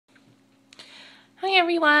Hi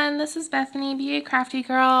everyone, this is Bethany, Be a Crafty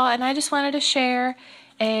Girl, and I just wanted to share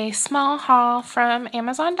a small haul from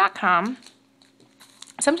Amazon.com.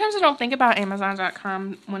 Sometimes I don't think about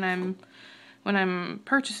Amazon.com when I'm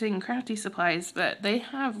purchasing crafty supplies, but they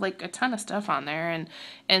have like a ton of stuff on there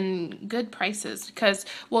and good prices because,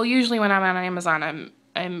 well, usually when I'm on Amazon,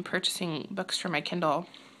 I'm purchasing books for my Kindle,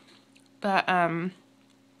 but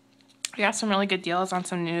I got some really good deals on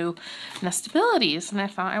some new Nestabilities, and I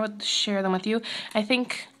thought I would share them with you. I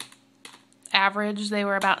think average they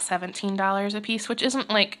were about $17 a piece, which isn't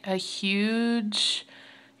like a huge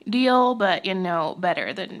deal, but you know,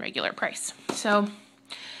 better than regular price. So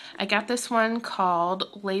I got this one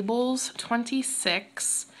called Labels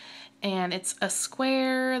 26, and it's a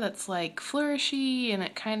square that's like flourishy, and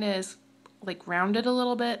it kind of is like rounded a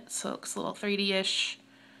little bit, so it looks a little 3D-ish.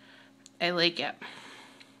 I like it.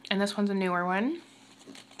 And this one's a newer one.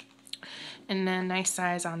 And then nice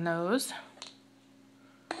size on those.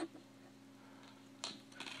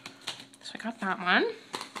 So I got that one.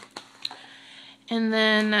 And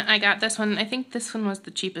then I got this one. I think this one was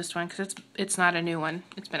the cheapest one because it's not a new one.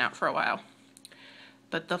 It's been out for a while.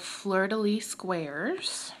 But the Fleur-de-Lis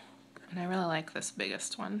squares. And I really like this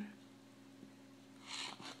biggest one.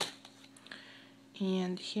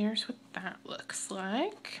 And here's what that looks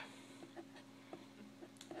like.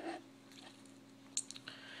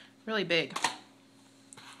 Really big.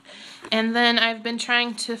 And then I've been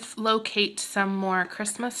trying to locate some more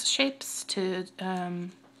Christmas shapes to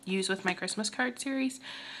use with my Christmas card series.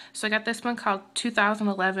 So I got this one called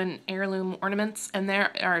 2011 Heirloom Ornaments, and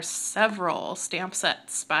there are several stamp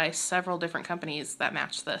sets by several different companies that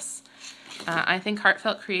match this. I think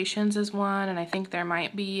Heartfelt Creations is one, and I think there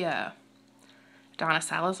might be a Donna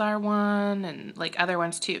Salazar one, and like other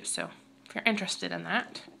ones too. So if you're interested in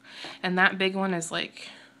that. And that big one is like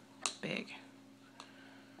big.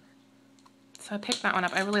 So I picked that one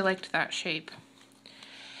up. I really liked that shape.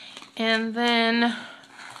 And then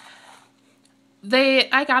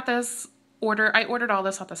I got this order. I ordered all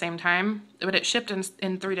this at the same time, but it shipped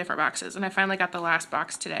in 3 different boxes, and I finally got the last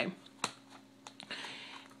box today.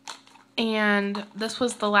 And this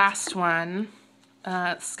was the last one,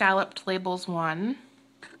 Scalloped Labels 1.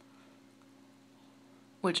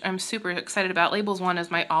 Which I'm super excited about. Labels 1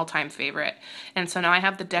 is my all-time favorite. And so now I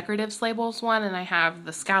have the Decoratives Labels 1 and I have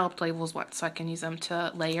the Scalloped Labels 1, so I can use them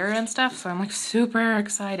to layer and stuff. So I'm like super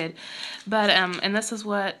excited. But, and this is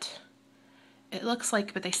what it looks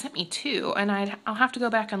like, but they sent me 2. And I'll have to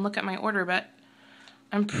go back and look at my order, but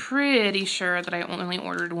I'm pretty sure that I only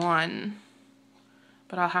ordered 1.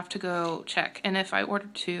 But I'll have to go check. And if I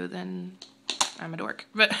ordered 2, then I'm a dork,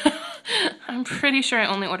 but I'm pretty sure I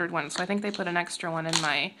only ordered 1, so I think they put an extra one in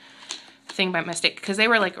my thing by mistake, because they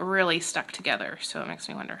were like really stuck together, so it makes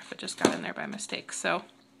me wonder if it just got in there by mistake. So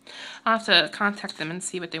I'll have to contact them and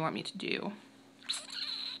see what they want me to do.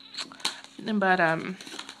 But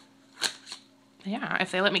yeah, if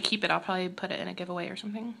they let me keep it, I'll probably put it in a giveaway or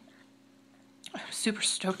something. I'm super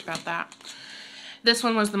stoked about that. This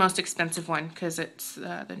one was the most expensive one because it's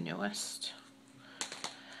the newest.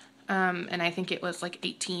 And I think it was like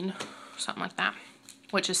 18, something like that,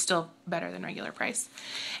 which is still better than regular price.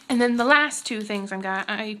 And then the last 2 things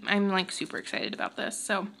I'm like super excited about this.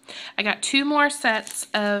 So I got 2 more sets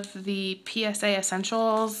of the PSA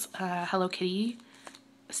Essentials Hello Kitty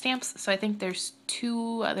stamps. So I think there's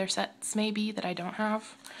 2 other sets maybe that I don't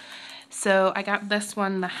have. So I got this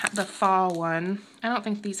one, the fall one. I don't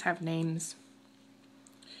think these have names,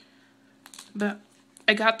 but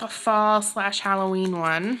I got the fall / Halloween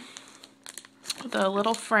one. The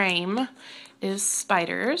little frame is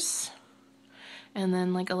spiders, and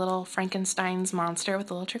then like a little Frankenstein's monster with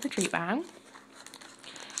a little trick-or-treat bag.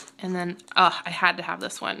 And then, oh, I had to have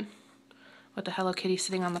this one with the Hello Kitty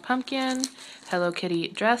sitting on the pumpkin, Hello Kitty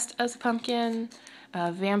dressed as a pumpkin,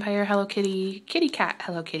 vampire Hello Kitty, kitty cat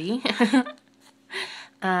Hello Kitty,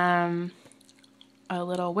 a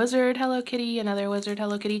little wizard Hello Kitty, another wizard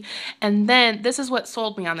Hello Kitty. And then this is what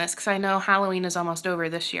sold me on this, because I know Halloween is almost over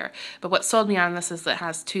this year, but what sold me on this is that it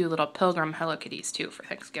has 2 little pilgrim Hello Kitties too for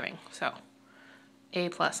Thanksgiving. So A+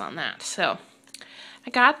 on that. So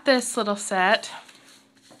I got this little set,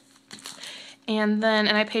 and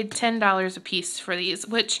I paid $10 a piece for these,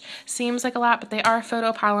 which seems like a lot, but they are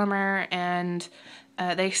photopolymer, and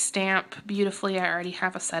they stamp beautifully. I already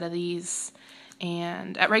have a set of these.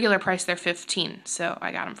 And at regular price, they're $15, so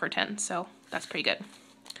I got them for $10, so that's pretty good.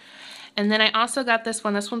 And then I also got this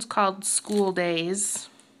one. This one's called School Days.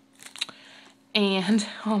 And,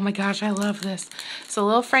 oh my gosh, I love this. So the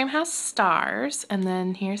little frame has stars, and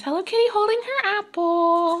then here's Hello Kitty holding her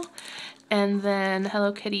apple. And then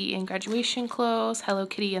Hello Kitty in graduation clothes, Hello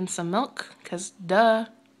Kitty and some milk, because duh,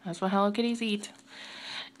 that's what Hello Kitties eat.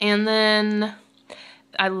 And then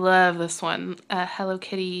I love this one, Hello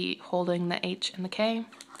Kitty holding the H and the K.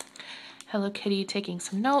 Hello Kitty taking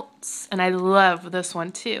some notes. And I love this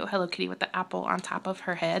one too, Hello Kitty with the apple on top of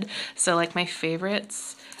her head. So like my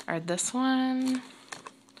favorites are this one,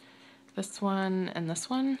 and this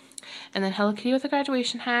one. And then Hello Kitty with a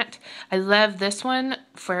graduation hat. I love this one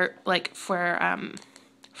for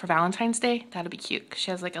Valentine's Day. That'd be cute, because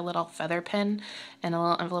she has like a little feather pin and a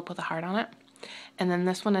little envelope with a heart on it. And then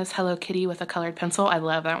this one is Hello Kitty with a colored pencil. I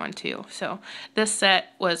love that one too. So this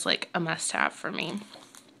set was like a must-have for me.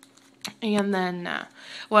 And then,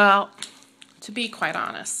 well, to be quite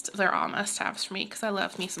honest, they're all must-haves for me because I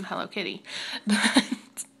love me some Hello Kitty. But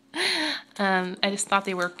I just thought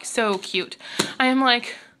they were so cute. I am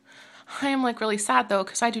like really sad though,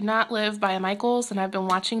 because I do not live by a Michaels, and I've been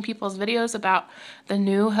watching people's videos about the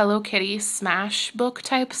new Hello Kitty Smash book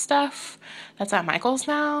type stuff that's at Michaels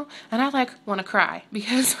now, and I like want to cry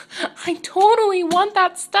because I totally want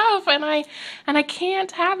that stuff, and I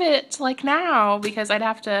can't have it like now because I'd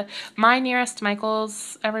have to. My nearest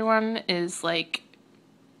Michaels, everyone, is like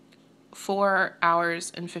 4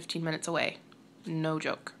 hours and 15 minutes away. No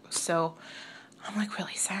joke. So I'm like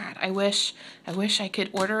really sad. I wish I could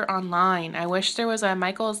order online. I wish there was a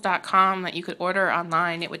Michaels.com that you could order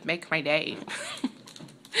online. It would make my day.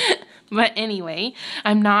 But anyway,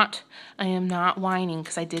 I am not whining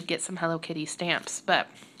because I did get some Hello Kitty stamps. But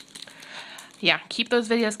yeah, keep those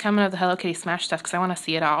videos coming of the Hello Kitty Smash stuff because I want to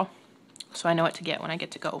see it all, so I know what to get when I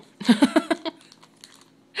get to go.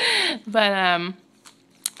 But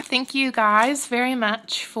thank you guys very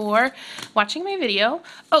much for watching my video.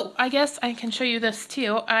 Oh, I guess I can show you this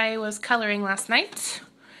too. I was coloring last night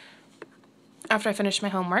after I finished my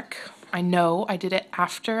homework. I know I did it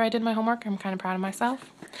after I did my homework. I'm kind of proud of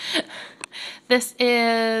myself. This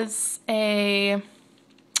is a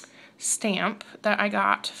stamp that I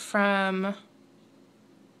got from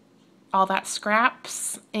All That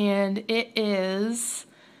Scraps, and it is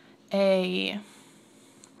a...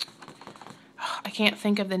 I can't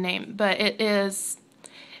think of the name, but it is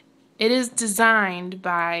designed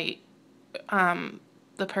by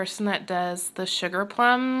the person that does the Sugar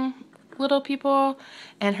Plum little people,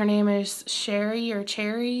 and her name is Sherry or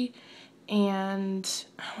Cherry, and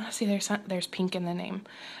I want to see there's pink in the name,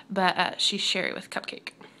 but she's Sherry with Cupcake,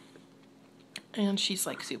 and she's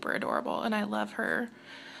like super adorable, and I love her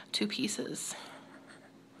 2 pieces.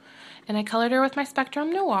 And I colored her with my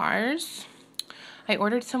Spectrum Noirs. I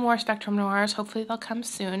ordered some more Spectrum Noirs. Hopefully they'll come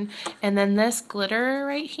soon. And then this glitter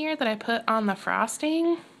right here that I put on the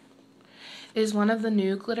frosting is one of the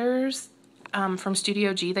new glitters from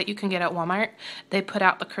Studio G that you can get at Walmart. They put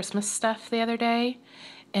out the Christmas stuff the other day,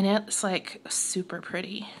 and it's like super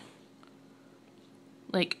pretty.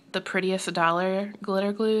 Like the prettiest dollar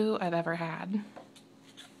glitter glue I've ever had.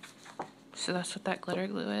 So that's what that glitter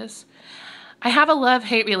glue is. I have a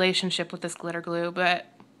love-hate relationship with this glitter glue, but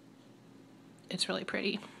it's really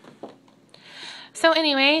pretty. So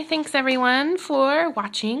anyway, thanks everyone for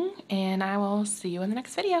watching, and I will see you in the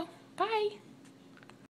next video. Bye!